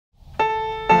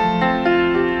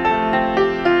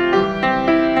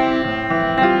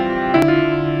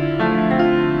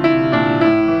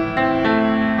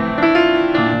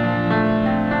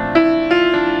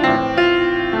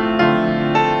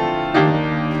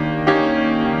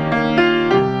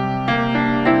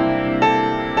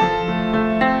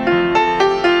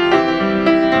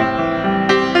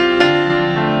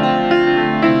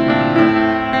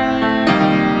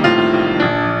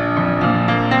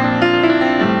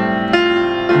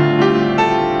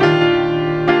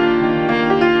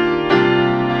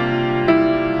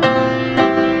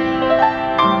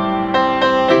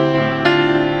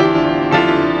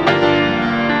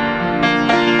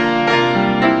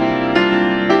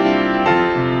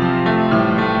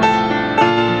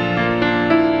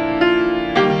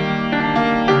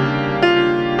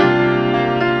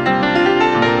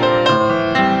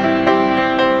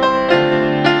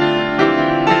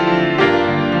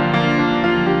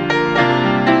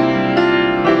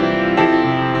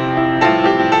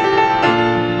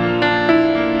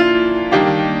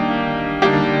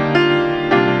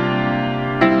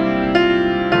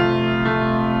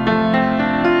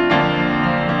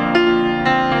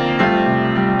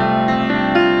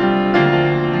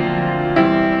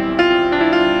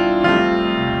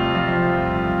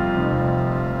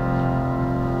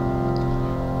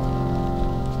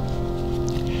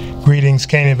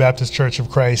Canadian Baptist Church of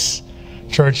Christ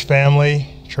church family,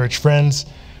 church friends,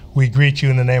 we greet you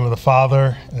in the name of the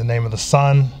Father, in the name of the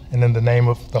Son, and in the name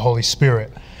of the Holy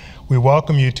Spirit. We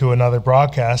welcome you to another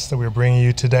broadcast that we're bringing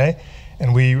you today,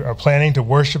 and we are planning to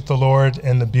worship the Lord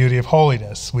in the beauty of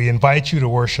holiness. We invite you to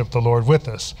worship the Lord with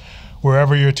us.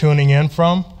 Wherever you're tuning in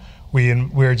from,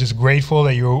 we're just grateful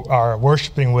that you are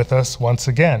worshiping with us once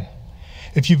again.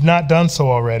 If you've not done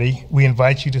so already, we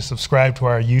invite you to subscribe to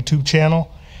our YouTube channel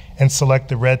and select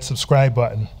the red subscribe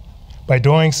button. By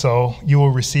doing so, you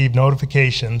will receive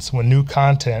notifications when new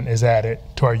content is added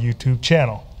to our YouTube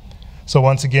channel. So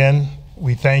once again,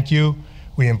 we thank you.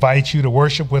 We invite you to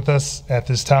worship with us at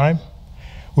this time.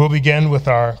 We'll begin with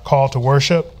our call to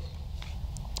worship.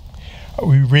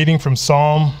 We're reading from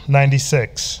Psalm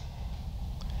 96.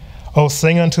 Oh,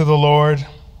 sing unto the Lord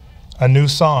a new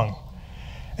song,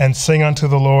 and sing unto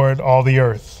the Lord all the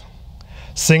earth.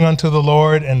 Sing unto the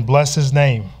Lord and bless his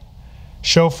name.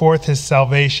 Show forth his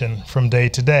salvation from day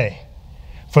to day.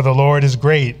 For the Lord is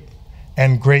great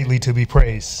and greatly to be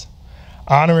praised.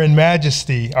 Honor and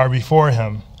majesty are before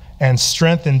him, and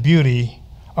strength and beauty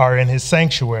are in his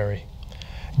sanctuary.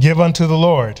 Give unto the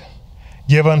Lord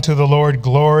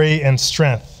glory and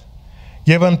strength.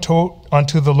 Give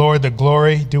unto the Lord the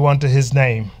glory due unto his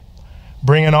name.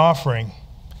 Bring an offering,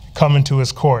 come into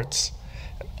his courts.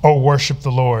 Oh, worship the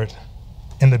Lord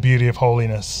in the beauty of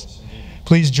holiness.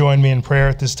 Please join me in prayer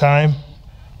at this time.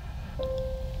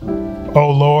 O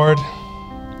Lord,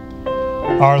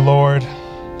 our Lord,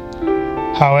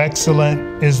 how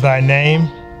excellent is thy name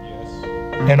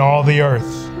in all the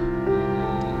earth.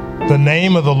 The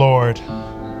name of the Lord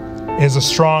is a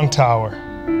strong tower.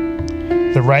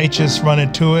 The righteous run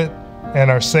into it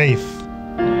and are safe.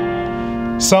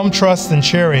 Some trust in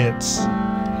chariots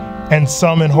and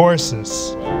some in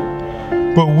horses,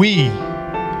 but we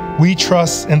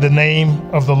trust in the name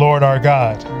of the Lord our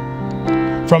God.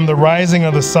 From the rising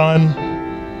of the sun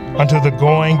unto the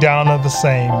going down of the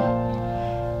same,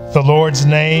 the Lord's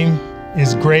name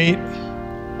is great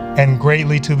and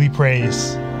greatly to be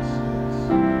praised.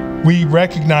 We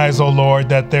recognize, O Lord,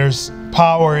 that there's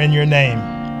power in your name,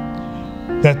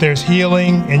 that there's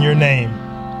healing in your name,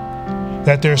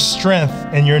 that there's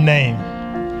strength in your name,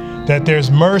 that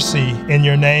there's mercy in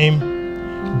your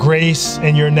name, grace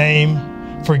in your name,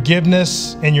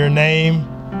 forgiveness in your name,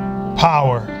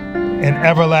 power and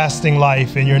everlasting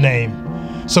life in your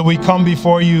name. So we come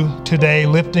before you today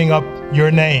lifting up your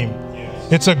name.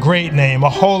 Yes. It's a great name, a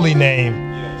holy name.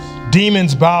 Yes.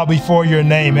 Demons bow before your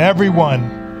name.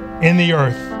 Everyone in the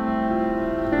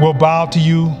earth will bow to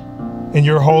you in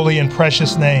your holy and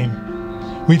precious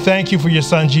name. We thank you for your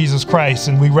Son, Jesus Christ,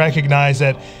 and we recognize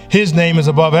that his name is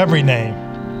above every name,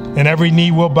 and every knee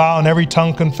will bow and every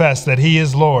tongue confess that he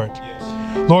is Lord. Yes.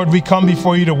 Lord, we come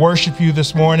before you to worship you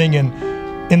this morning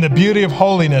in the beauty of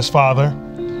holiness, Father.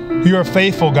 You are a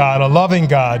faithful God, a loving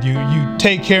God. You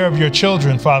take care of your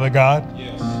children, Father God.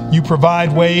 Yes. You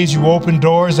provide ways. You open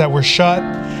doors that were shut.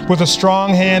 With a strong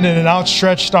hand and an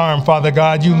outstretched arm, Father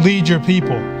God, you lead your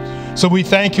people. So we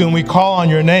thank you and we call on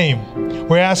your name.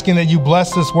 We're asking that you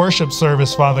bless this worship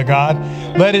service, Father God.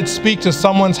 Let it speak to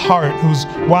someone's heart who's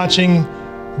watching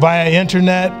via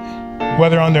internet,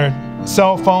 whether on their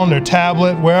cell phone, their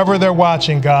tablet, wherever they're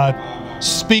watching, God.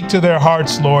 Speak to their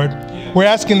hearts, Lord. We're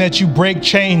asking that you break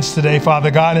chains today, Father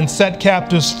God, and set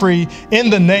captives free in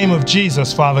the name of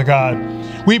Jesus, Father God.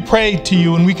 We pray to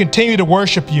you and we continue to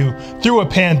worship you through a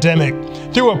pandemic,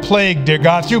 through a plague, dear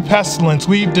God, through pestilence.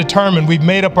 We've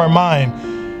made up our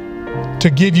mind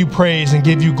to give you praise and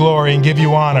give you glory and give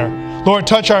you honor. Lord,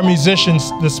 touch our musicians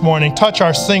this morning. Touch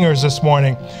our singers this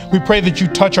morning. We pray that you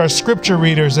touch our scripture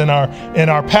readers and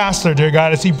our pastor, dear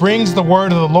God, as he brings the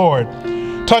word of the Lord.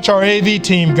 Touch our AV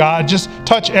team, God. Just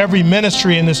touch every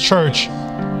ministry in this church.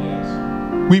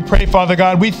 We pray, Father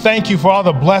God, we thank you for all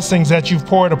the blessings that you've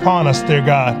poured upon us, dear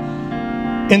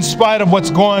God. In spite of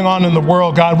what's going on in the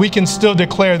world, God, we can still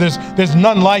declare there's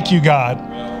none like you, God.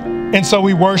 And so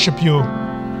we worship you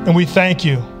and we thank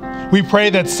you. We pray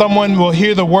that someone will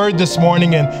hear the word this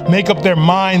morning and make up their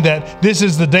mind that this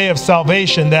is the day of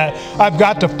salvation, that I've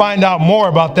got to find out more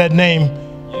about that name,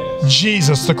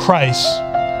 Jesus the Christ.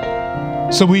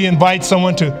 So we invite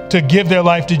someone to give their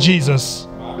life to Jesus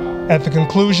at the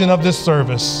conclusion of this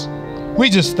service. We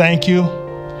just thank you.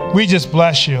 We just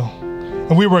bless you.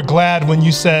 And we were glad when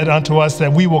you said unto us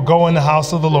that we will go in the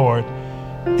house of the Lord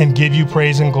and give you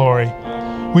praise and glory.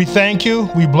 We thank you.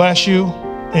 We bless you.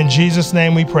 In Jesus'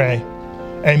 name we pray.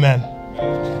 Amen.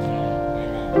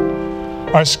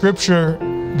 Our scripture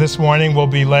this morning will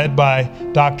be led by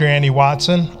Dr. Annie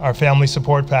Watson, our family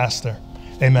support pastor.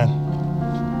 Amen.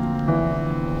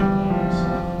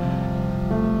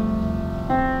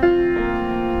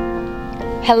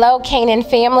 Hello, Canaan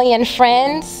family and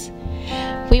friends.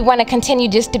 We want to continue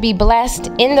just to be blessed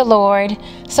in the Lord.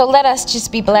 So let us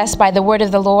just be blessed by the word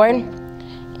of the Lord.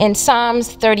 In Psalms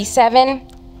 37,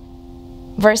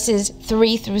 verses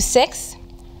 3 through 6,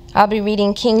 I'll be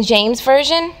reading King James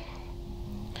Version.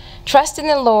 Trust in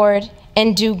the Lord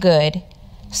and do good,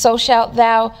 so shalt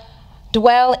thou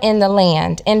dwell in the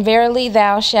land, and verily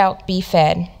thou shalt be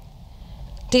fed.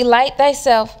 Delight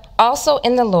thyself also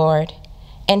in the Lord,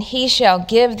 and he shall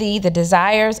give thee the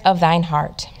desires of thine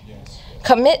heart. Yes.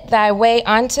 Commit thy way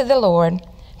unto the Lord,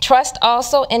 trust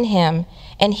also in him,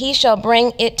 and he shall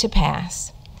bring it to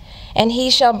pass. And he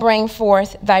shall bring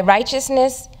forth thy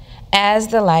righteousness as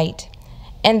the light,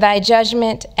 and thy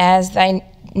judgment as thy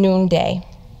noonday.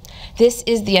 This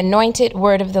is the anointed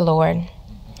word of the Lord.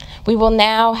 We will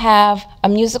now have a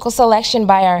musical selection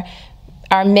by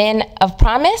our Men of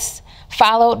Promise,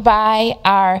 followed by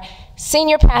our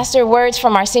senior pastor, words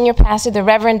from our senior pastor, the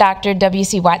Reverend Dr.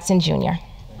 W.C. Watson, Jr.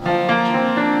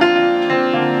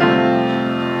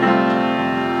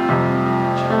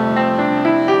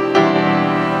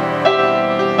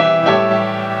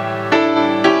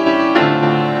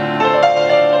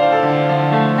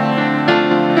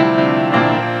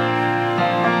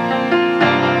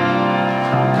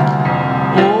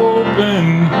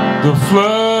 Open the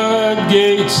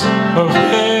floodgates of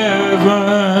heaven.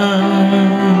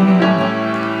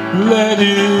 Let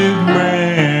it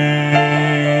rain,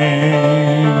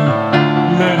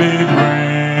 let it rain.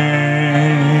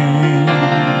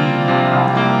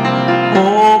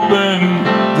 Open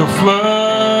the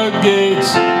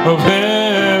floodgates of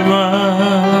heaven,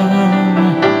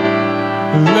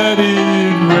 let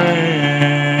it rain.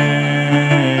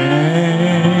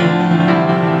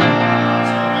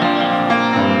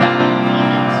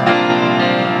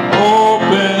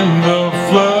 Open the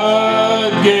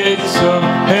floodgates of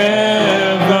heaven.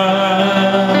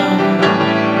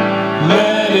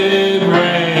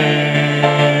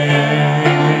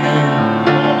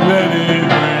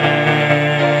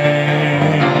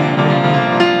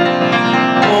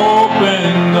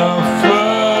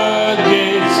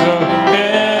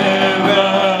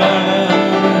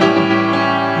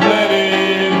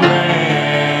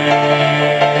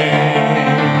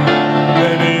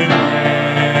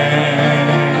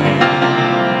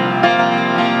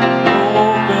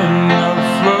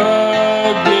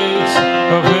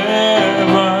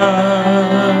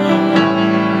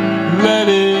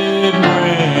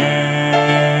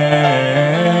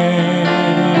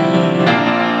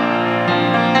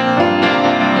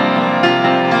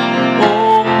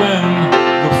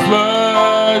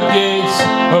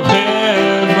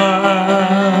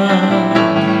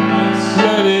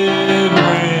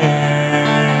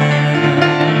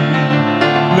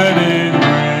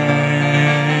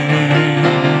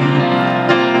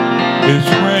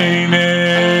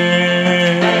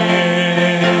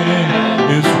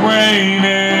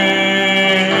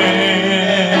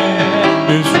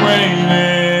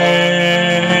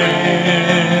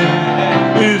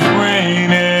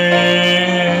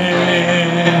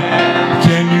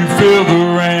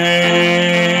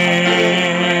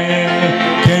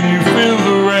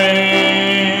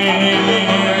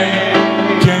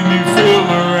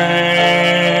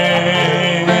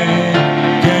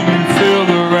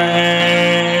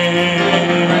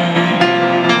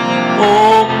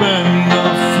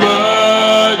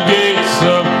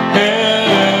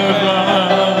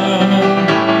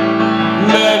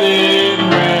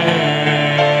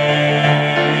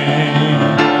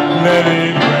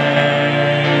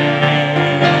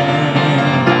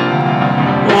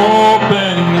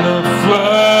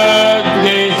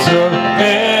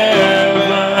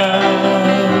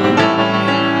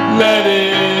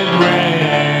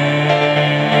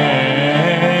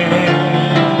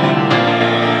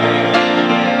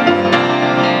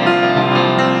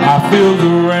 feel the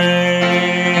rain.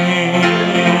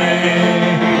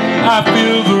 I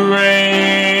feel the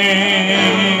rain.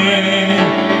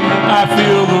 I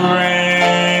feel the rain.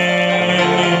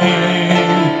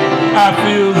 I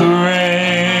feel the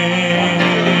rain.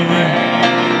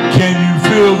 Can you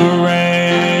feel the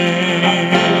rain?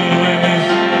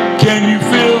 Can you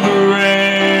feel the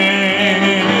rain?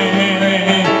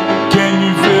 Can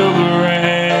you feel the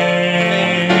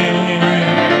rain?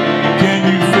 Can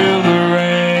you feel the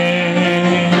rain?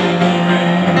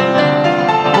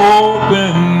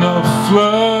 Open the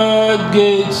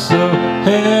floodgates of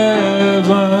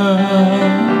heaven.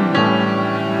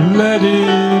 Let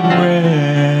it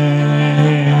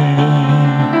rain.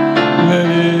 Let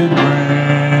it rain.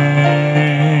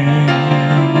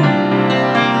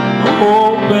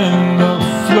 Open the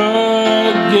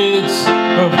floodgates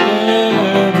of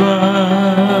heaven.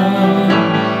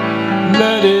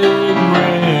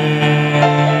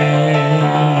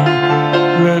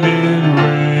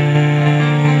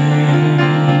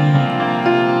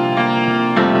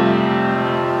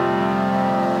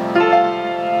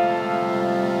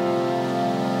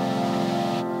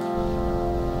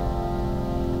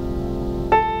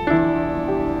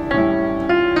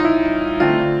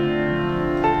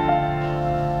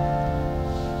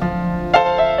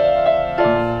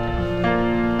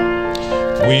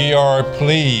 We are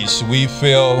pleased. We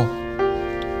feel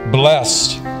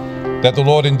blessed that the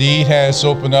Lord indeed has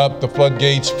opened up the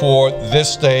floodgates for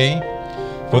this day,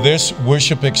 for this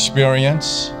worship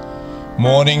experience.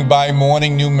 Morning by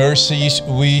morning, new mercies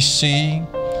we see.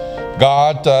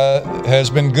 God has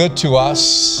been good to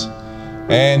us,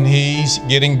 and He's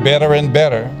getting better and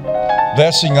better,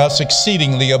 blessing us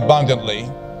exceedingly abundantly,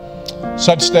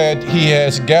 such that He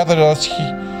has gathered us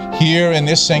here in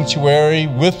this sanctuary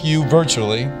with you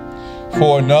virtually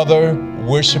for another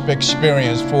worship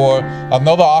experience, for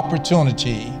another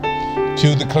opportunity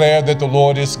to declare that the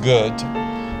Lord is good,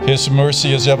 His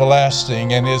mercy is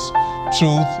everlasting, and His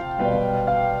truth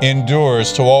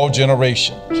endures to all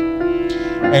generations.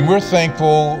 And we're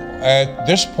thankful at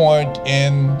this point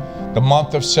in the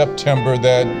month of September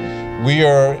that we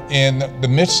are in the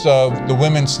midst of the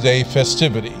Women's Day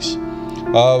festivities,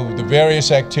 of the various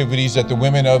activities that the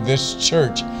women of this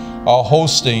church are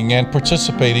hosting and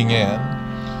participating in.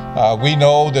 We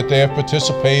know that they have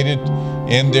participated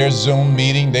in their Zoom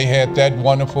meeting. They had that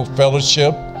wonderful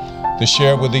fellowship to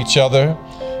share with each other.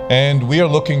 And we are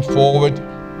looking forward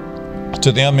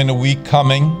to them in the week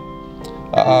coming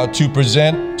to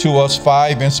present to us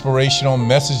 5 inspirational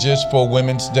messages for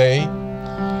Women's Day.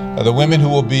 The women who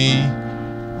will be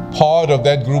part of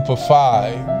that group of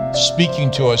 5, speaking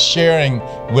to us, sharing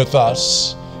with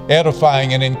us,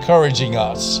 edifying and encouraging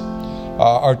us,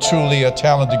 are truly a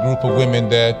talented group of women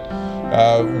that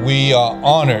we are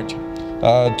honored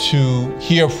to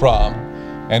hear from.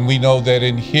 And we know that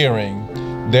in hearing,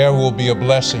 there will be a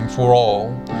blessing for all.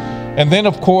 And then,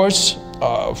 of course,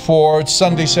 for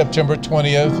Sunday, September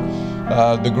 20th,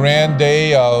 the grand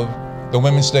day of the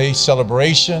Women's Day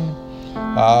celebration,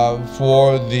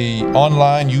 for the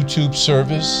online YouTube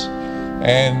service,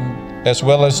 and as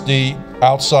well as the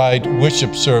outside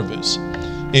worship service.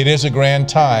 It is a grand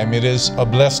time. It is a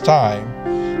blessed time,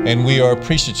 and we are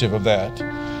appreciative of that.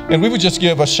 And we would just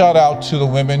give a shout out to the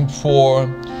women for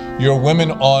your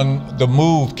Women on the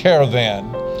Move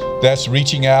caravan that's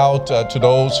reaching out to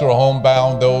those who are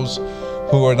homebound, those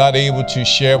who are not able to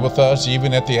share with us,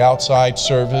 even at the outside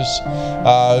service,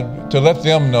 to let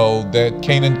them know that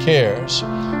Canaan cares,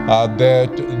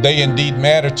 that they indeed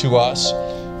matter to us.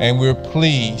 And we're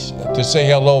pleased to say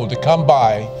hello, to come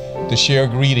by, to share a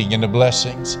greeting and the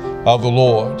blessings of the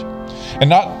Lord. And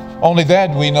not only that,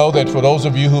 we know that for those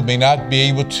of you who may not be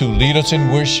able to lead us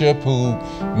in worship, who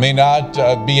may not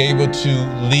be able to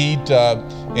lead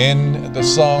in the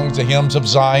songs, the hymns of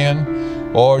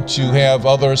Zion, or to have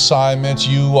other assignments,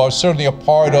 you are certainly a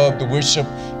part of the worship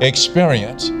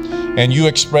experience. And you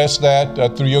express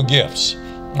that through your gifts.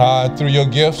 Through your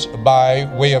gifts by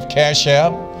way of Cash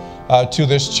App to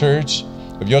this church,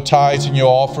 of your tithes and your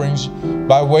offerings,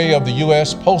 by way of the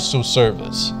U.S. Postal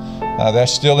Service.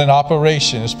 That's still in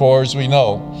operation as far as we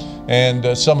know.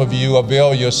 And some of you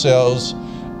avail yourselves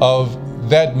of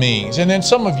that means. And then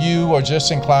some of you are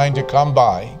just inclined to come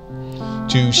by,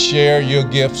 to share your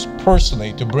gifts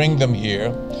personally, to bring them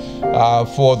here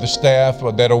for the staff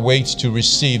that awaits to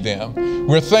receive them.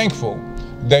 We're thankful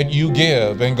that you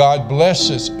give, and God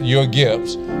blesses your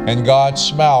gifts, and God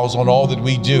smiles on all that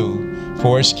we do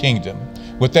for His kingdom.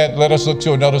 With that, let us look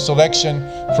to another selection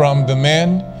from the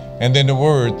men, and then the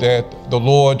word that the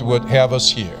Lord would have us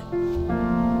hear.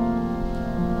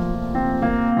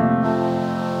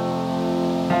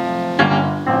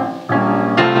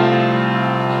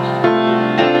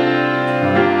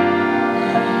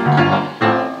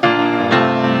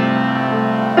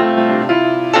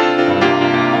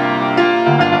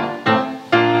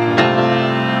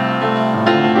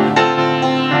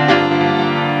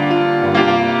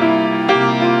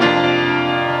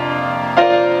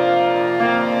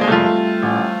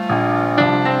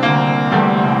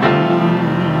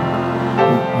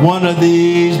 One of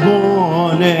these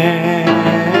mornings,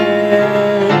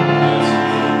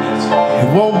 it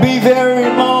won't be very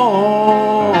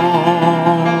long.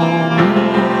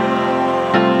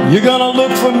 You're gonna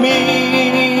look for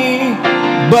me,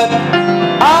 but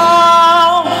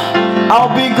I'll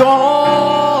be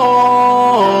gone.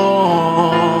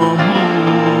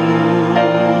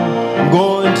 I'm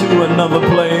going to another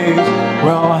place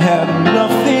where I'll have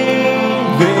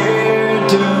nothing there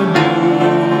to do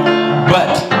but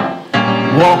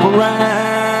walk around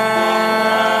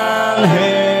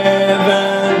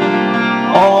heaven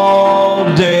all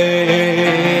day.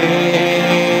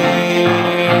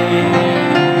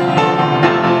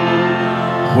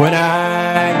 When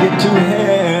I get to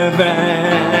heaven,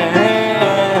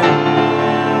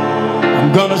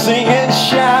 I'm gonna sing and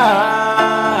shout.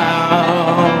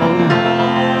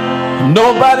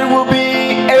 Nobody will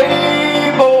be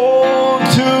able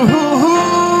to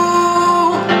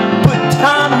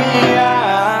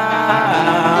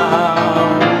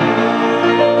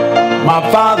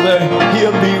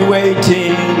will be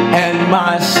waiting, and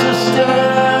my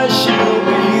sister, she'll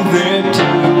be there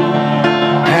too.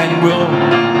 And we'll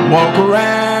walk around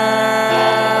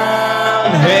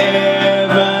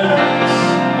heaven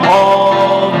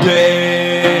all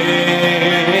day.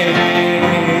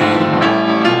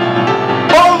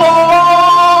 Oh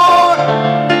Lord,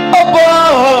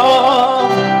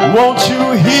 above, won't you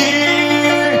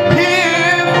hear me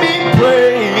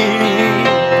pray,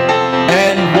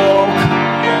 and walk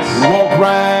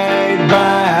right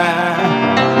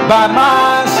by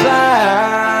my side.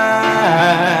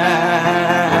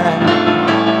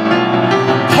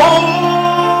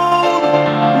 Hold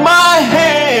my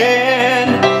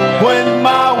hand when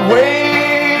my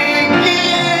way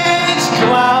gets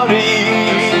cloudy.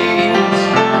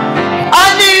 I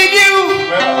need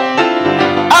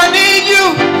you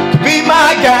to be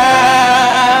my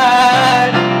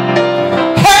guide.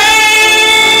 Hey,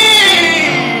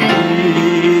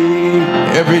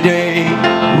 every day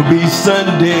will be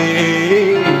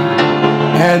Sunday,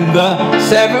 and the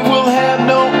Sabbath will have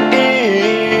no end.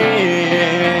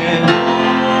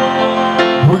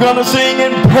 We're gonna sing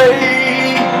and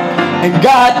pray, and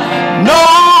God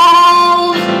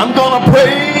knows I'm gonna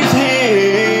praise Him.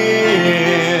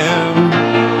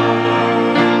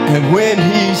 And when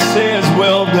He says,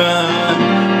 well done,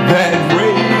 that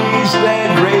race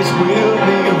will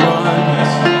be run,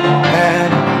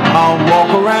 and I'll walk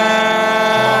around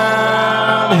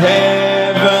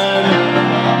heaven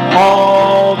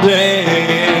all day.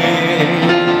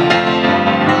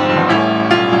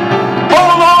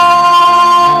 Oh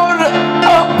Lord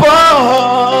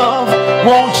above,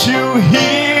 won't you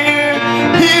hear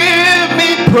me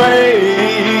pray,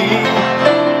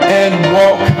 and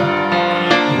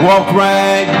walk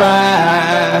right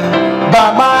by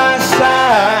my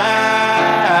side.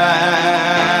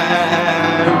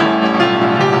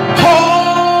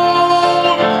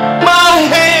 Hold my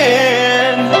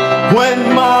hand when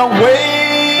my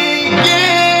way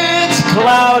gets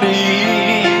cloudy.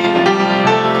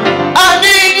 I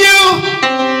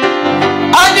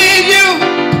need you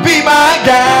to be my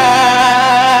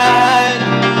guide.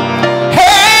 Hey,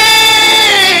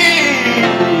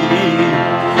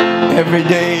 every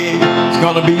day is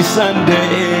gonna be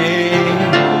Sunday,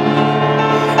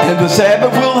 and the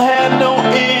Sabbath will have no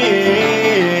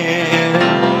end.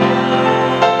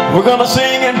 We're gonna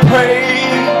sing and pray,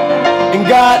 and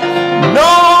God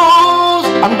knows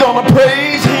I'm gonna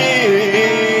praise Him.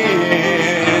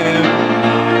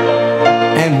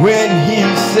 And when He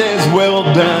says, well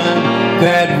done,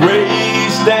 that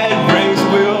race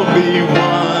will be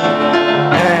won,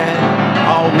 and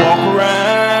I'll walk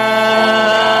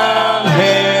around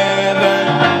heaven.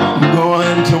 I'm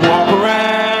going to walk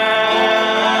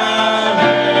around.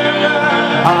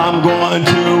 I'm going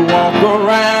to walk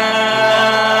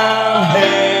around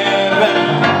heaven.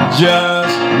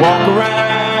 Just walk around.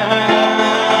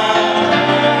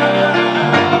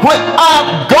 When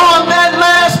I've gone that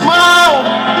last mile,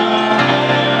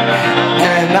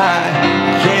 and I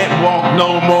can't walk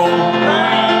no more.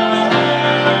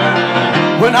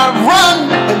 When I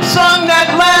run and sung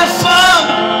that last song,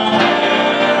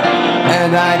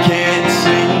 and I can't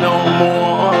sing no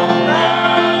more.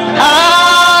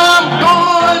 I'm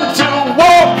going to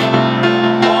walk.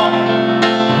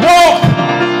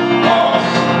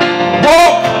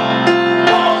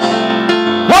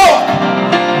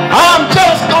 I'm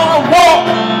just gonna walk.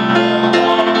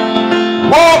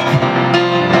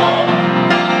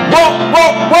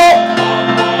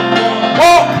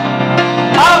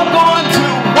 I'm going to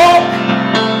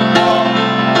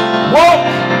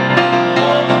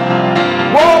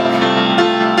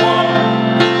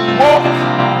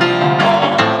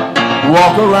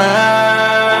walk around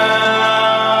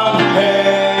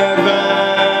heaven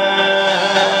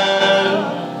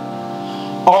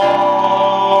all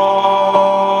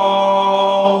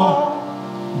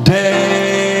day.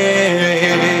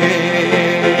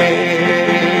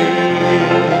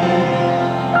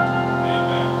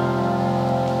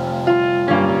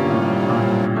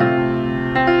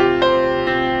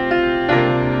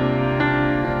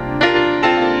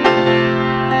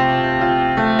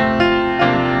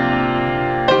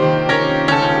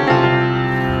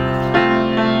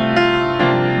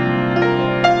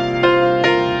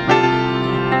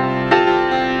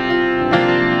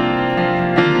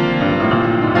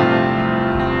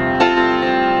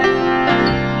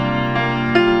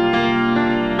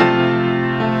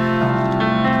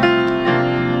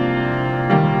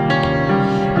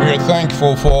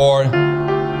 Thankful for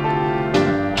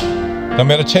the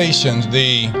meditations,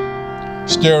 the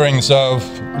stirrings of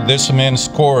this men's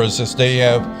chorus as they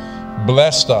have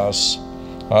blessed us.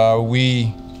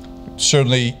 We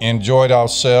certainly enjoyed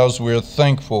ourselves. We're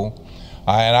thankful.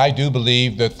 And I do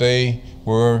believe that they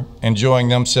were enjoying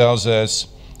themselves as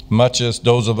much as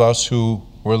those of us who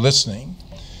were listening.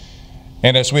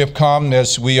 And as we have come,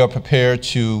 as we are prepared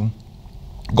to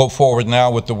go forward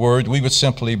now with the word, we would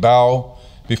simply bow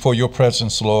before your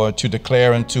presence, Lord, to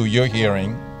declare into your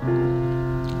hearing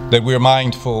that we're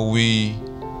mindful, we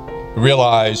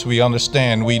realize, we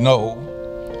understand, we know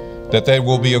that there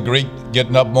will be a great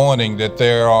getting up morning, that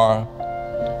there are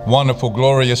wonderful,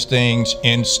 glorious things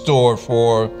in store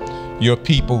for your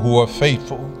people who are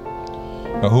faithful,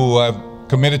 who have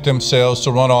committed themselves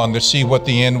to run on to see what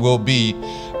the end will be.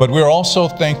 But we're also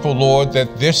thankful, Lord,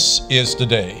 that this is the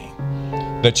day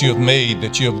that you have made,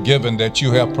 that you have given, that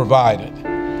you have provided,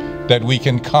 that we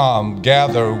can come,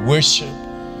 gather, worship,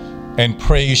 and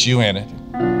praise you in it.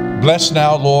 Bless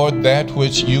now, Lord, that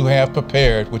which you have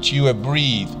prepared, which you have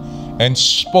breathed and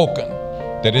spoken,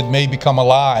 that it may become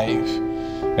alive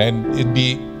and it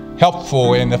be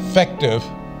helpful and effective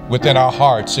within our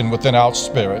hearts and within our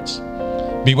spirits.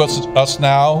 Be with us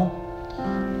now.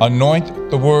 Anoint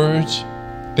the words,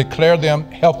 declare them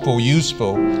helpful,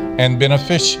 useful, and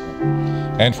beneficial.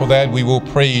 And for that we will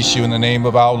praise you in the name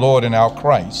of our Lord and our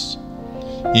Christ,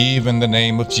 even the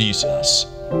name of Jesus.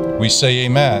 We say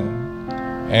amen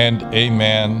and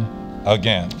amen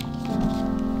again.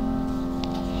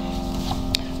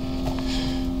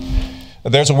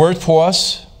 There's a word for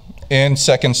us in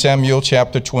 2 Samuel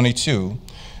chapter 22,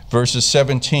 verses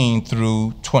 17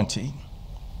 through 20.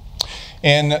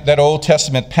 In that Old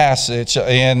Testament passage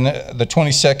in the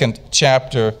 22nd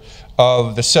chapter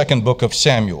of the second book of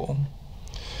Samuel,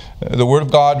 the word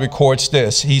of God records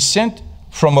this: He sent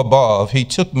from above, he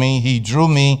took me, he drew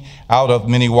me out of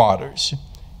many waters.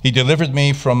 He delivered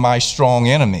me from my strong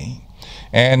enemy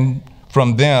and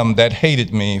from them that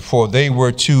hated me, for they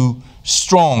were too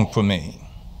strong for me.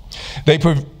 They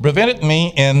prevented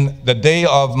me in the day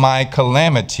of my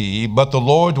calamity, but the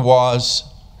Lord was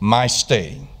my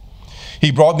stay.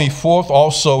 He brought me forth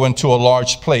also into a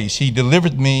large place. He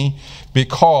delivered me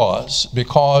because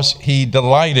he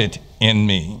delighted in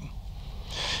me.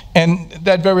 And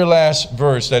that very last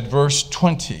verse, that verse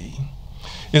 20,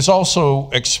 is also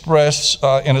expressed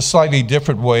in a slightly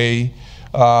different way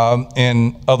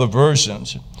in other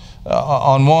versions.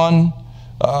 In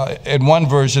one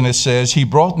version it says, He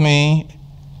brought me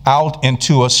out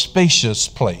into a spacious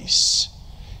place.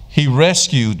 He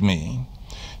rescued me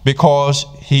because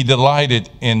he delighted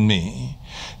in me.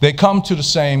 They come to the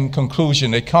same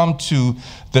conclusion. They come to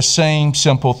the same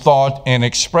simple thought and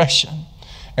expression.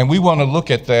 And we want to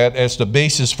look at that as the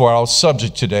basis for our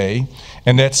subject today.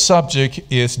 And that subject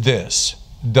is this: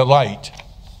 delight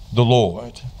the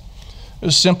Lord.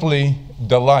 Simply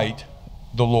delight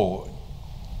the Lord.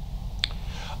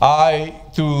 I,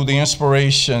 through the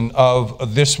inspiration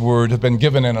of this word, have been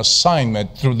given an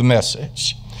assignment through the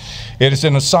message. It is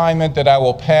an assignment that I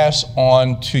will pass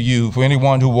on to you, for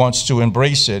anyone who wants to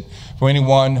embrace it, for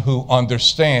anyone who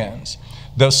understands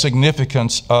the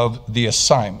significance of the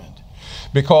assignment.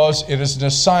 Because it is an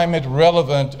assignment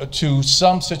relevant to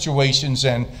some situations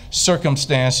and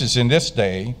circumstances in this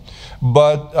day,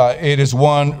 but it is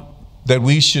one that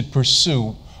we should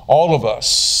pursue, all of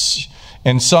us,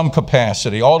 in some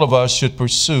capacity. All of us should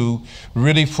pursue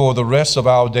really for the rest of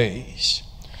our days.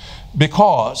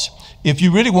 Because if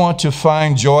you really want to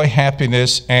find joy,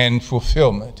 happiness, and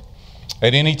fulfillment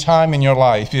at any time in your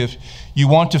life, if you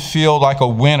want to feel like a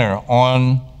winner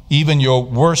on even your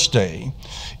worst day,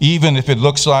 even if it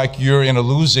looks like you're in a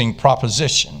losing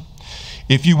proposition,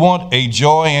 if you want a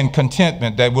joy and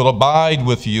contentment that will abide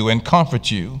with you and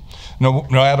comfort you, no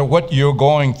matter what you're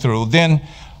going through, then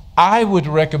I would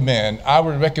recommend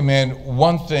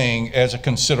one thing as a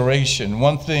consideration,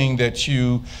 one thing that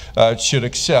you should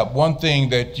accept, one thing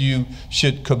that you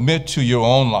should commit to your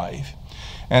own life.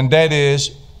 And that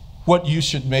is what you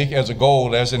should make as a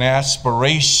goal, as an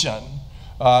aspiration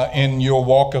in your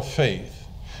walk of faith.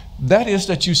 That is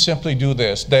that you simply do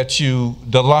this, that you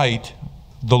delight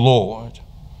the Lord.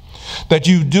 That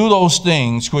you do those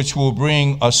things which will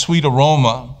bring a sweet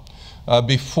aroma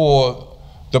before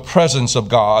the presence of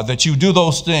God, that you do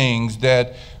those things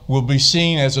that will be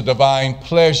seen as a divine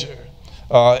pleasure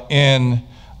in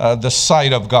the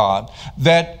sight of God.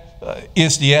 That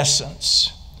is the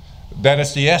essence. That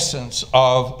is the essence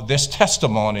of this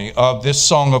testimony, of this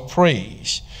song of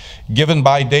praise given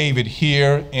by David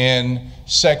here in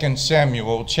 2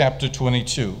 Samuel chapter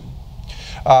 22.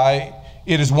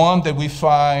 It is one that we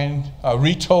find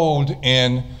retold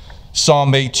in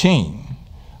Psalm 18.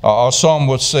 Some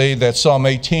would say that Psalm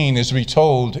 18 is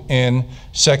retold in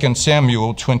 2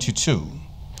 Samuel 22.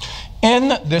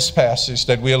 In this passage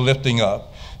that we are lifting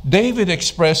up, David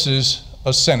expresses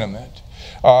a sentiment.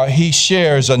 He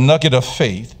shares a nugget of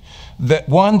faith, that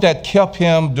one that kept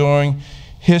him during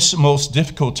his most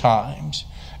difficult times,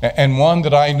 and one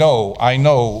that I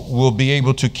know will be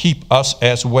able to keep us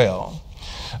as well.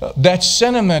 That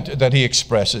sentiment that he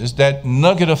expresses, that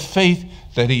nugget of faith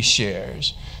that he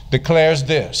shares, declares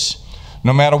this: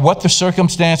 no matter what the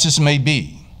circumstances may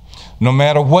be, no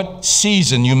matter what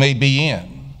season you may be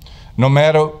in, no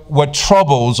matter what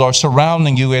troubles are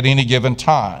surrounding you at any given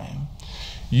time,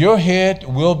 your head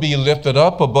will be lifted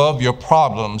up above your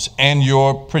problems and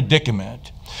your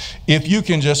predicament if you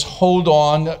can just hold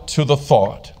on to the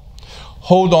thought,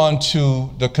 hold on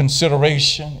to the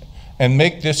consideration, and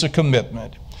make this a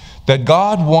commitment that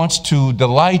God wants to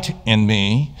delight in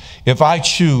me if I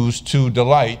choose to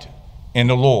delight in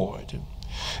the Lord.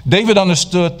 David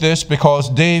understood this because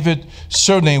David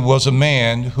certainly was a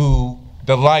man who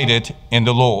delighted in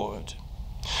the Lord.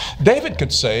 David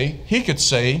could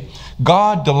say,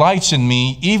 God delights in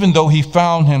me, even though he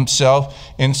found himself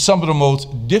in some of the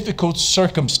most difficult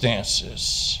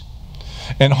circumstances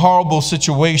and horrible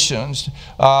situations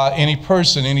any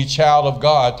person, any child of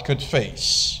God could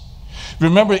face.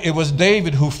 Remember, it was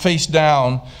David who faced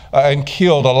down and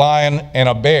killed a lion and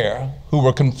a bear who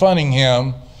were confronting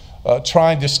him,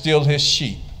 trying to steal his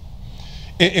sheep.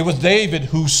 It was David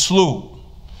who slew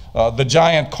the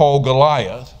giant called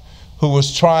Goliath, who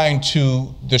was trying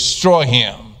to destroy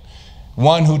him,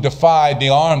 one who defied the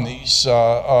armies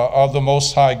of the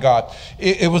Most High God.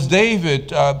 It was David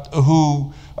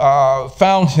who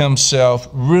found himself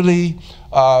really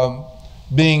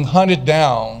being hunted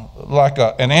down like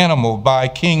an animal by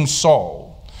King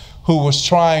Saul, who was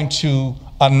trying to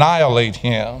annihilate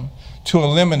him, to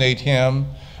eliminate him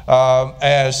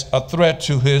as a threat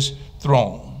to his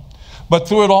throne. But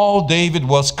through it all, David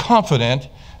was confident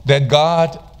that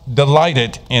God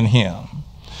delighted in him.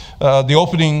 The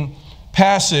opening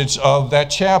passage of that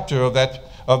chapter,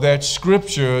 of that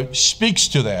scripture, speaks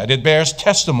to that. It bears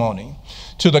testimony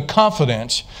to the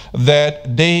confidence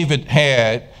that David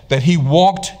had, that he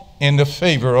walked in the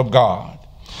favor of God.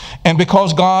 And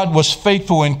because God was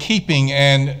faithful in keeping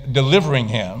and delivering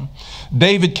him,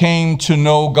 David came to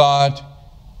know God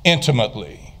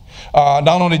intimately.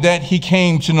 Not only that, he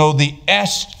came to know the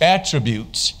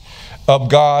attributes of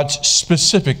God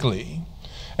specifically.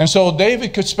 And so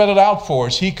David could spell it out for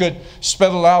us. He could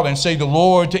spell it out and say, the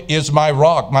Lord is my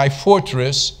rock, my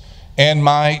fortress, and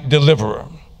my deliverer.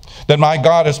 That my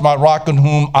God is my rock in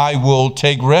whom I will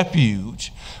take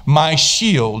refuge, my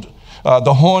shield,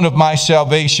 the horn of my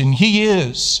salvation. He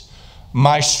is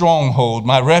my stronghold,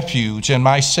 my refuge, and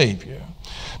my Savior.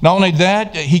 Not only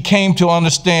that, he came to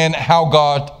understand how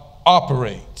God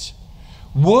operates.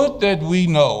 Would that we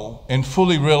know and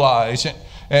fully realize,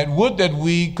 and would that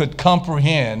we could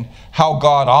comprehend how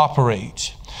God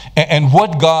operates and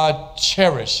what God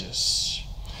cherishes,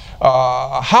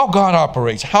 how God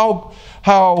operates,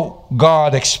 how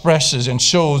God expresses and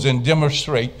shows and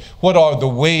demonstrates what are the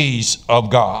ways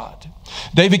of God.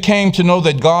 David came to know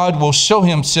that God will show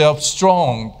himself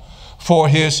strong for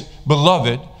his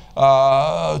beloved,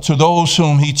 to those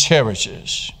whom he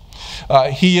cherishes.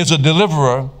 He is a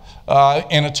deliverer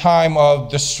in a time of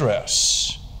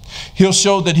distress. He'll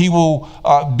show that he will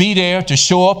be there to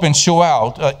show up and show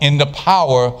out in the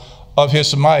power of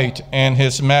his might and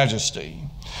his majesty.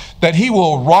 That he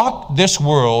will rock this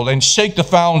world and shake the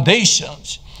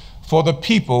foundations for the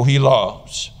people he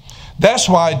loves. That's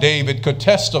why David could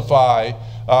testify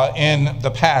in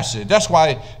the passage. That's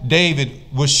why David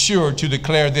was sure to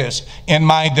declare this: in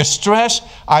my distress,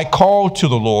 I called to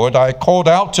the Lord. I called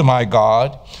out to my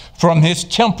God. From his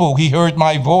temple, he heard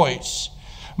my voice.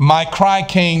 My cry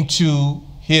came to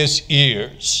his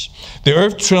ears. The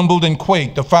earth trembled and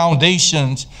quaked. The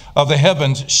foundations of the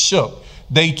heavens shook.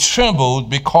 They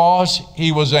trembled because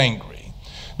he was angry.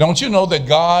 Don't you know that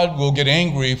God will get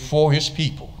angry for his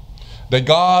people? That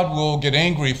God will get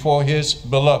angry for his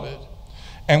beloved?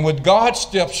 And when God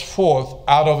steps forth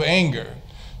out of anger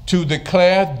to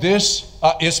declare, this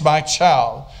is my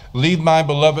child, leave my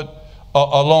beloved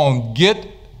alone, get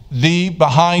thee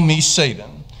behind me,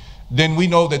 Satan, then we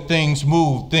know that things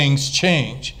move, things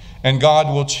change, and God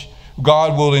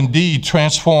will indeed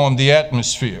transform the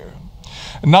atmosphere.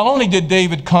 Not only did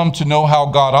David come to know how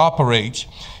God operates,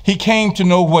 he came to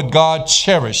know what God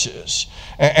cherishes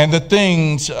and the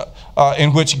things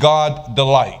in which God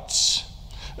delights.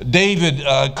 David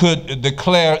could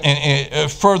declare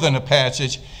further in the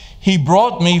passage, he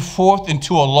brought me forth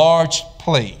into a large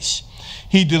place.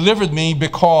 He delivered me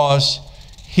because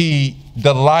he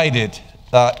delighted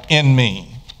in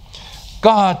me.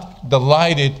 God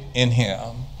delighted in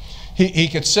him. He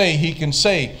could say,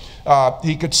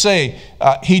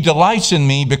 he delights in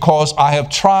me because I have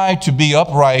tried to be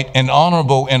upright and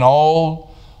honorable in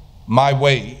all my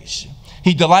ways.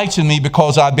 He delights in me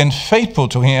because I've been faithful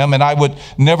to him and I would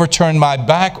never turn my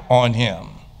back on him.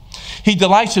 He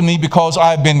delights in me because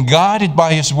I've been guided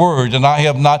by his word and I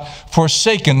have not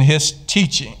forsaken his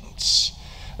teachings.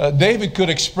 David could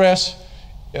express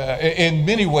in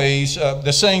many ways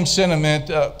the same sentiment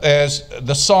as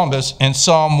the psalmist in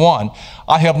Psalm 1.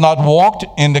 I have not walked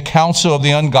in the counsel of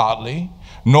the ungodly,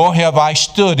 nor have I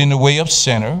stood in the way of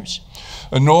sinners,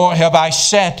 nor have I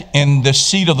sat in the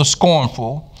seat of the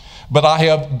scornful, but I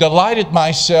have delighted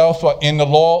myself in the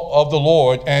law of the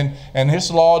Lord, and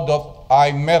his law doth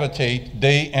I meditate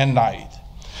day and night.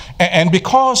 And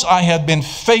because I have been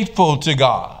faithful to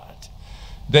God,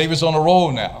 David's on a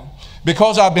roll now.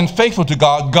 Because I've been faithful to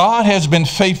God, God has been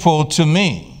faithful to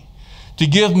me to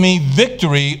give me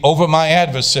victory over my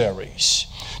adversaries,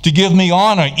 to give me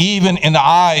honor even in the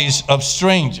eyes of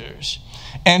strangers,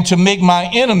 and to make my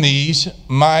enemies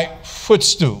my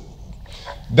footstool.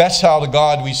 That's how the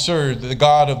God we serve, the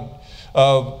God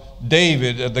of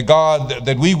David, the God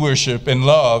that we worship and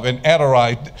love and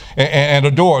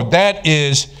adore, that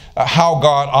is how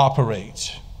God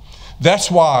operates.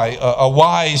 That's why a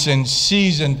wise and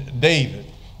seasoned David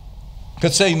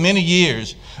could say many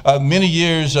years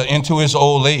into his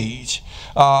old age,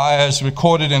 as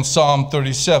recorded in Psalm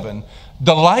 37,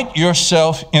 delight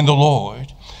yourself in the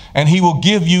Lord, and he will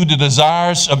give you the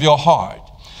desires of your heart.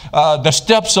 The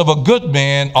steps of a good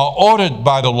man are ordered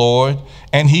by the Lord,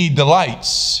 and he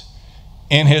delights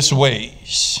in his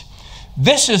ways.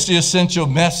 This is the essential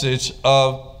message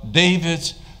of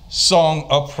David's song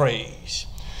of praise,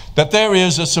 that there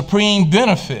is a supreme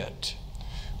benefit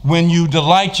when you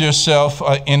delight yourself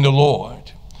in the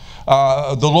Lord.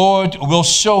 The Lord will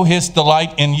show his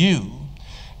delight in you,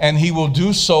 and he will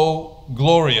do so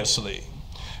gloriously.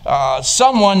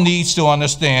 Someone needs to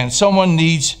understand, someone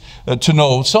needs to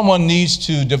know, someone needs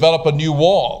to develop a new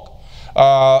walk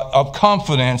of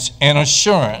confidence and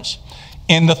assurance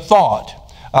in the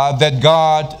thought that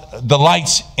God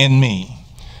delights in me.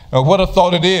 What a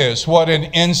thought it is, what an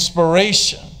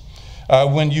inspiration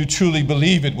when you truly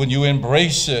believe it, when you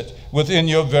embrace it within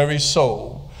your very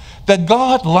soul, that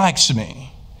God likes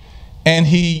me and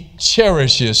he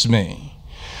cherishes me,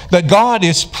 that God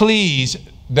is pleased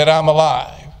that I'm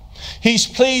alive. He's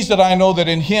pleased that I know that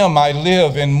in him I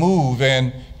live and move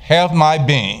and have my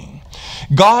being.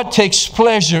 God takes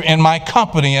pleasure in my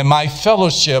company and my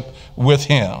fellowship with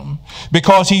him,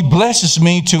 because he blesses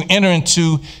me to enter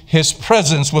into his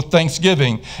presence with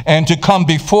thanksgiving and to come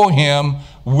before him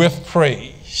with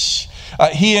praise.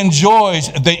 He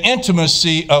enjoys the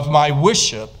intimacy of my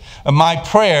worship, my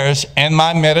prayers, and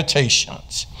my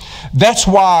meditations. That's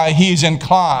why he's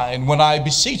inclined, when I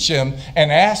beseech him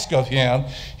and ask of him,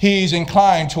 he's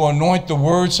inclined to anoint the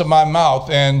words of my mouth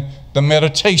and the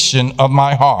meditation of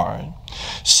my heart.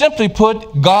 Simply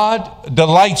put, God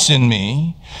delights in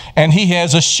me, and he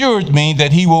has assured me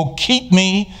that he will keep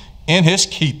me in his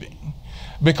keeping,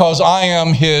 because I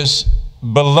am his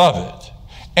beloved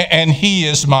and he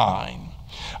is mine.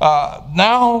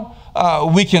 Now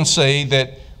we can say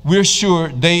that we're sure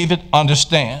David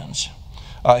understands.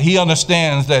 He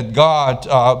understands that God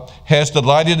has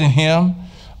delighted in him,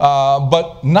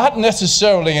 but not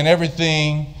necessarily in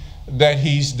everything that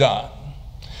he's done.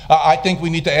 I think we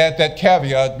need to add that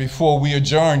caveat before we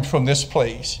adjourn from this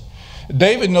place.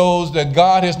 David knows that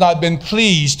God has not been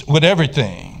pleased with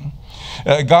everything.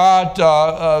 God,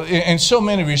 in so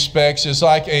many respects, is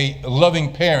like a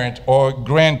loving parent or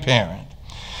grandparent.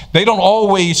 They don't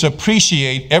always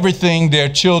appreciate everything their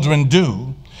children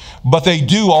do, but they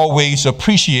do always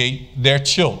appreciate their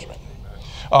children.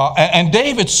 And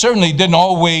David certainly didn't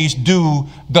always do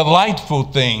delightful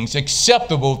things,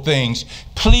 acceptable things,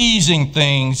 pleasing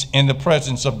things in the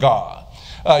presence of God.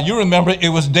 You remember it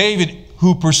was David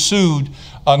who pursued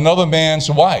another man's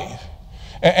wife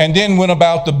and then went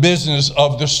about the business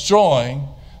of destroying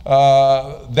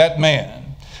that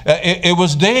man. It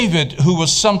was David who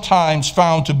was sometimes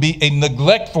found to be a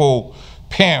neglectful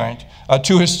parent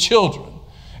to his children.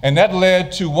 And that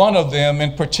led to one of them,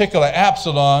 in particular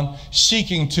Absalom,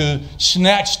 seeking to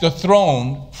snatch the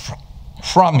throne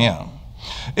from him.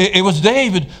 It was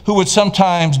David who would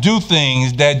sometimes do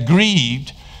things that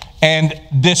grieved and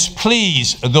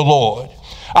displeased the Lord.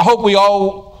 I hope we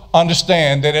all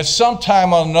understand that at some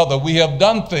time or another we have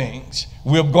done things,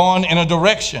 we have gone in a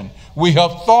direction, we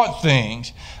have thought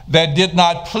things that did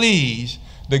not please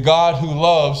the God who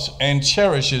loves and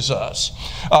cherishes us.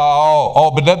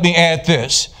 But let me add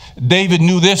this. David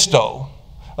knew this though,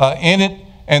 in it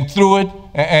and through it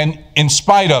and in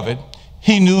spite of it,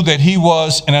 he knew that he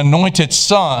was an anointed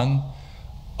son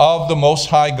of the Most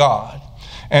High God,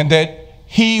 and that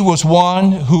he was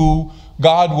one who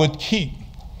God would keep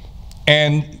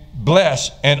and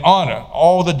bless and honor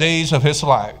all the days of his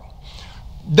life.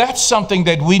 That's something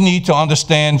that we need to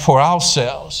understand for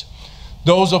ourselves.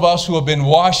 Those of us who have been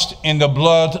washed in the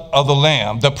blood of the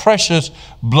Lamb, the precious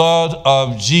blood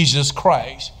of Jesus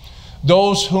Christ,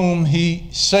 those whom he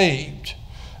saved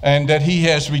and that he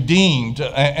has redeemed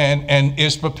and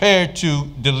is prepared to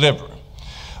deliver.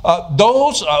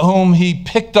 Those whom he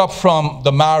picked up from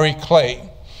the miry clay,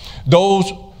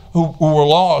 those who were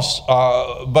lost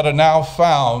but are now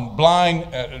found, blind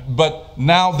but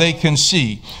now they can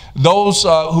see, those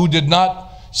who did not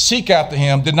seek after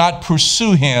him, did not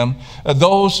pursue him,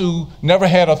 those who never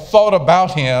had a thought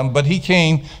about him, but he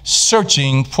came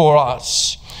searching for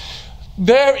us.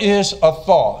 There is a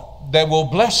thought that will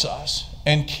bless us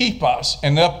and keep us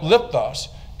and uplift us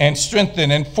and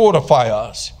strengthen and fortify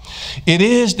us. It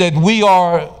is that we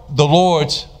are the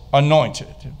Lord's anointed.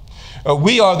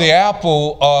 We are the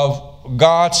apple of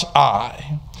God's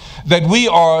eye, that we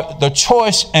are the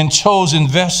choice and chosen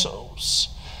vessels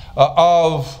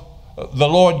of the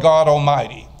Lord God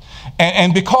Almighty.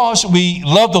 And because we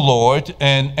love the Lord,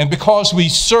 and because we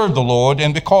serve the Lord,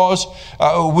 and because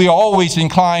we are always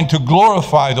inclined to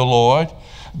glorify the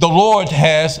Lord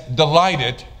has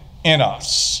delighted in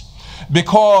us.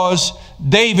 Because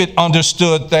David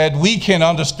understood that, we can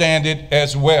understand it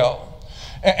as well.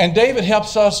 And David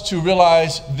helps us to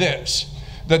realize this,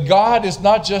 that God is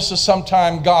not just a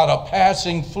sometime God, a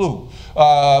passing flu,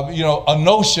 a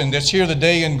notion that's here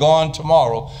today and gone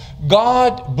tomorrow.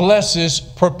 God blesses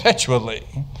perpetually.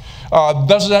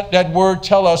 Doesn't that word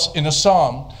tell us in a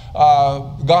psalm?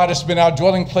 God has been our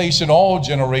dwelling place in all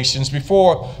generations.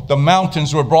 Before the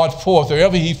mountains were brought forth, or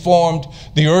ever he formed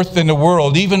the earth and the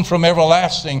world, even from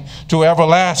everlasting to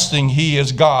everlasting, he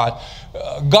is God.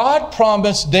 God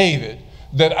promised David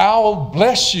that I'll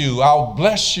bless you,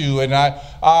 and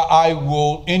I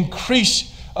will increase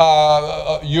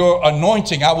your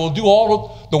anointing. I will do all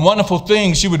of the wonderful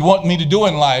things you would want me to do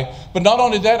in life. But not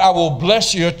only that, I will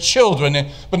bless your children.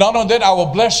 But not only that, I will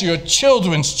bless your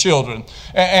children's children.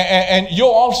 And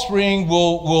your offspring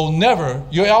will never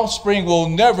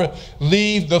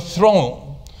leave the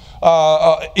throne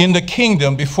in the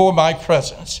kingdom before my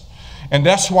presence. And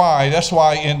that's why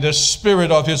in the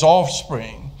spirit of his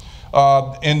offspring,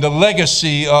 in the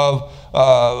legacy of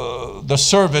the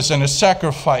service and the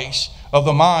sacrifice of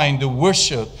the mind, the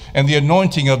worship, and the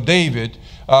anointing of David,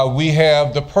 we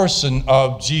have the person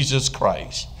of Jesus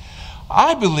Christ.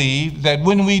 I believe that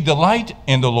when we delight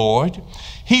in the Lord,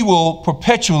 he will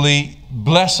perpetually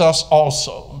bless us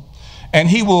also. And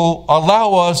he will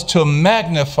allow us to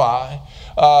magnify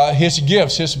his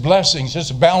gifts, his blessings,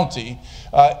 his bounty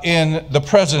in the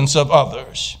presence of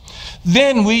others.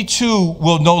 Then we too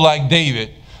will know, like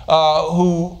David,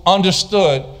 who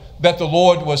understood that the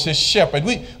Lord was his shepherd.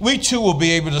 We too will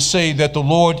be able to say that the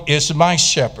Lord is my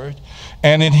shepherd,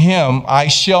 and in him I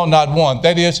shall not want.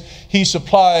 That is, he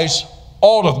supplies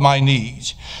all of my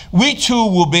needs. We too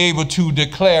will be able to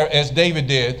declare, as David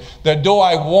did, that though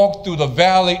I walk through the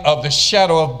valley of the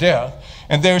shadow of death,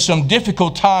 and there are some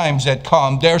difficult times that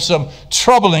come, there are some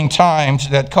troubling times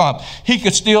that come, he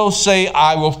could still say,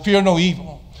 I will fear no evil.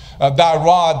 Thy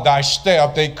rod, thy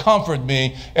staff, they comfort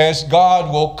me, as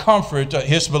God will comfort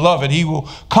his beloved. He will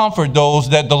comfort those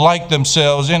that delight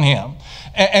themselves in him.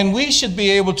 And we should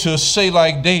be able to say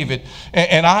like David,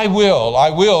 and I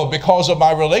will, because of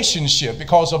my relationship,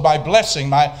 because of my blessing,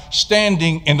 my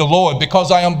standing in the Lord,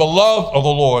 because I am beloved of the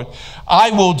Lord,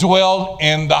 I will dwell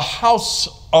in the house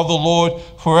of the Lord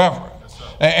forever.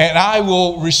 And I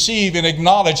will receive and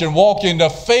acknowledge and walk in the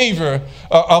favor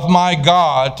of my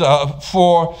God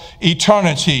for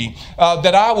eternity.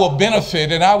 That I will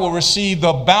benefit and I will receive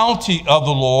the bounty of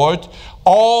the Lord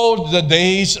all the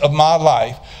days of my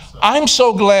life. I'm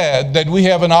so glad that we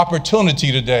have an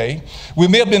opportunity today. We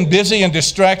may have been busy and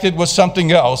distracted with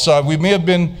something else. We may have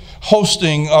been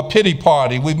hosting a pity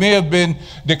party. We may have been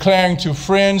declaring to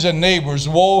friends and neighbors,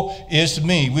 woe is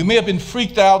me. We may have been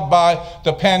freaked out by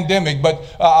the pandemic, but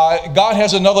God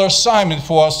has another assignment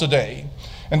for us today.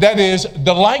 And that is,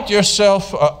 delight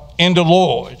yourself in the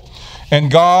Lord, and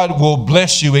God will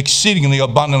bless you exceedingly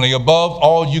abundantly above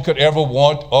all you could ever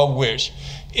want or wish.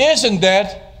 Isn't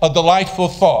that a delightful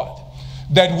thought,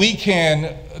 that we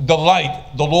can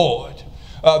delight the Lord?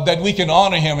 That we can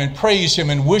honor him and praise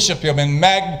him and worship him and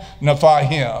magnify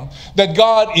him. That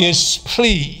God is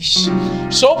pleased,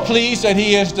 so pleased that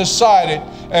he has decided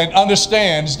and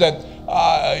understands that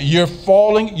you're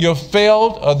falling, you've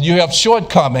failed, you have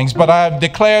shortcomings, but I have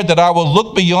declared that I will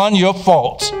look beyond your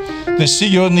faults to see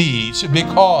your needs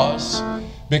because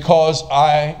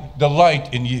I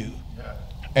delight in you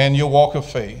and your walk of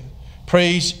faith.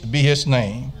 Praise be his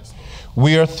name.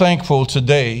 We are thankful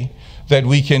today that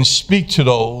we can speak to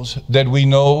those that we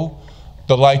know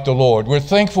delight the Lord. We're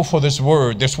thankful for this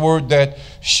word that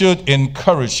should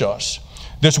encourage us,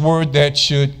 this word that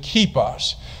should keep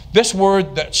us, this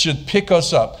word that should pick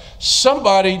us up.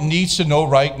 Somebody needs to know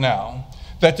right now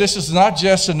that this is not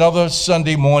just another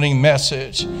Sunday morning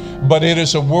message, but it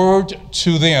is a word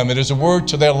to them. It is a word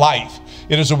to their life.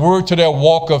 It is a word to their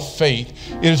walk of faith.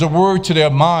 It is a word to their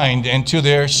mind and to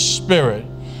their spirit,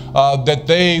 that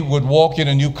they would walk in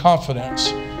a new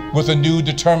confidence with a new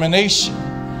determination,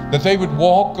 that they would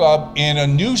walk up in a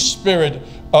new spirit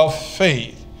of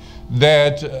faith,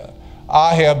 that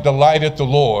I have delighted the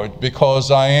Lord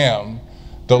because I am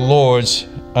the Lord's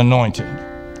anointed.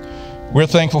 We're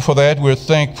thankful for that. We're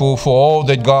thankful for all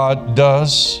that God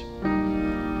does,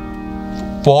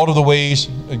 for all of the ways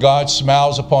that God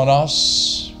smiles upon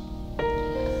us,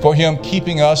 for him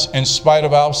keeping us in spite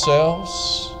of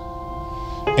ourselves,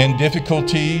 in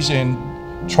difficulties, in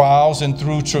trials, and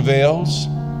through travails,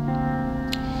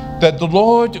 that the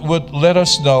Lord would let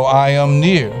us know, I am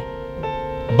near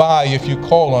by if you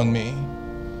call on me.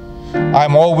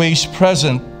 I'm always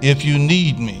present if you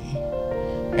need me,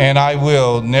 and I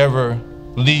will never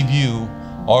leave you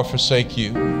or forsake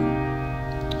you.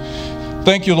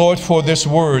 Thank you, Lord, for this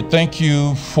word. Thank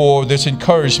you for this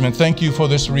encouragement. Thank you for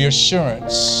this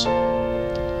reassurance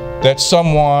that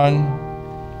someone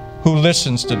who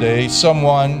listens today,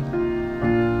 someone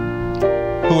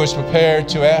who is prepared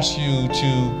to ask you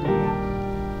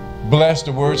to bless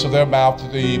the words of their mouth,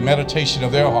 the meditation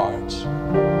of their hearts,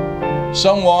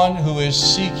 someone who is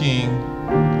seeking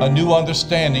a new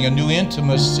understanding, a new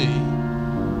intimacy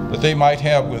that they might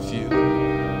have with you,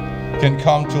 can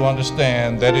come to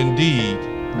understand that indeed,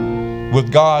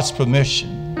 with God's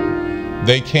permission,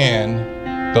 they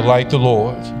can delight the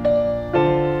Lord.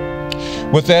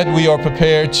 With that, we are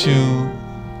prepared to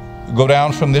go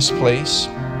down from this place,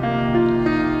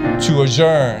 to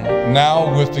adjourn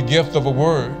now with the gift of a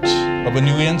word, of a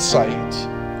new insight,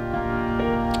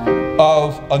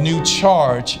 of a new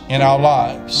charge in our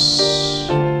lives.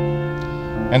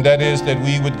 And that is that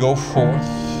we would go forth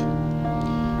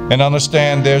and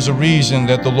understand there's a reason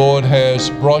that the Lord has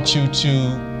brought you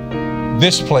to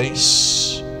this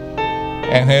place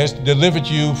and has delivered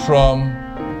you from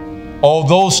all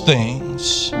those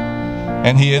things,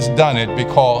 and he has done it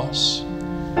because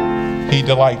he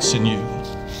delights in you.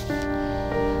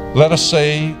 Let us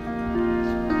say,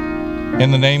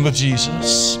 in the name of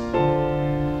Jesus,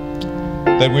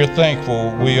 that we're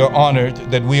thankful, we are honored,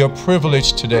 that we are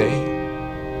privileged today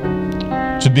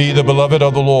to be the beloved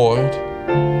of the Lord,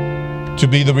 to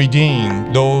be the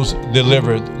redeemed, those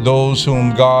delivered, those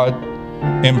whom God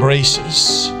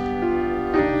embraces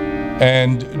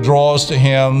and draws to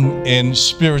him in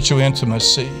spiritual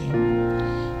intimacy,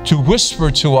 to whisper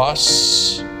to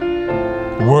us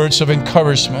words of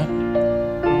encouragement,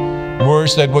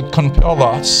 words that would compel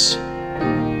us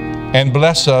and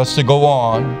bless us to go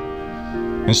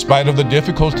on in spite of the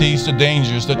difficulties, the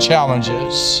dangers, the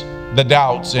challenges, the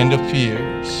doubts, and the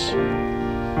fears,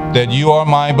 that you are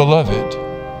my beloved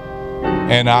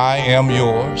and I am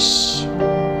yours.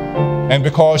 And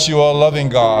because you are a loving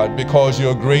God, because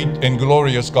you're a great and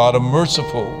glorious God, a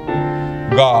merciful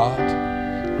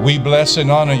God, we bless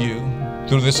and honor you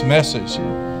through this message,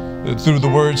 through the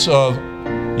words of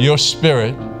your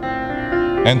Spirit,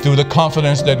 and through the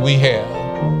confidence that we have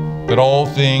that all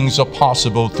things are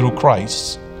possible through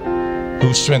Christ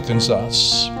who strengthens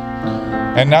us.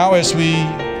 And now, as we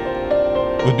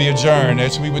would be adjourned,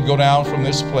 as we would go down from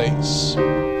this place,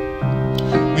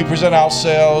 we present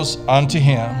ourselves unto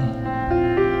him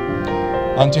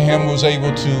who is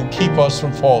able to keep us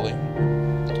from falling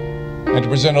and to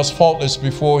present us faultless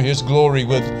before his glory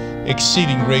with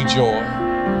exceeding great joy.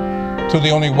 To the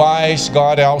only wise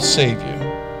God, our Savior,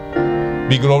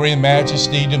 be glory and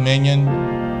majesty, dominion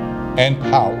and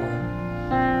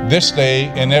power this day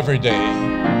and every day.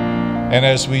 And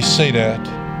as we say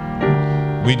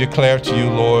that, we declare to you,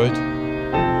 Lord,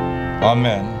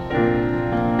 amen.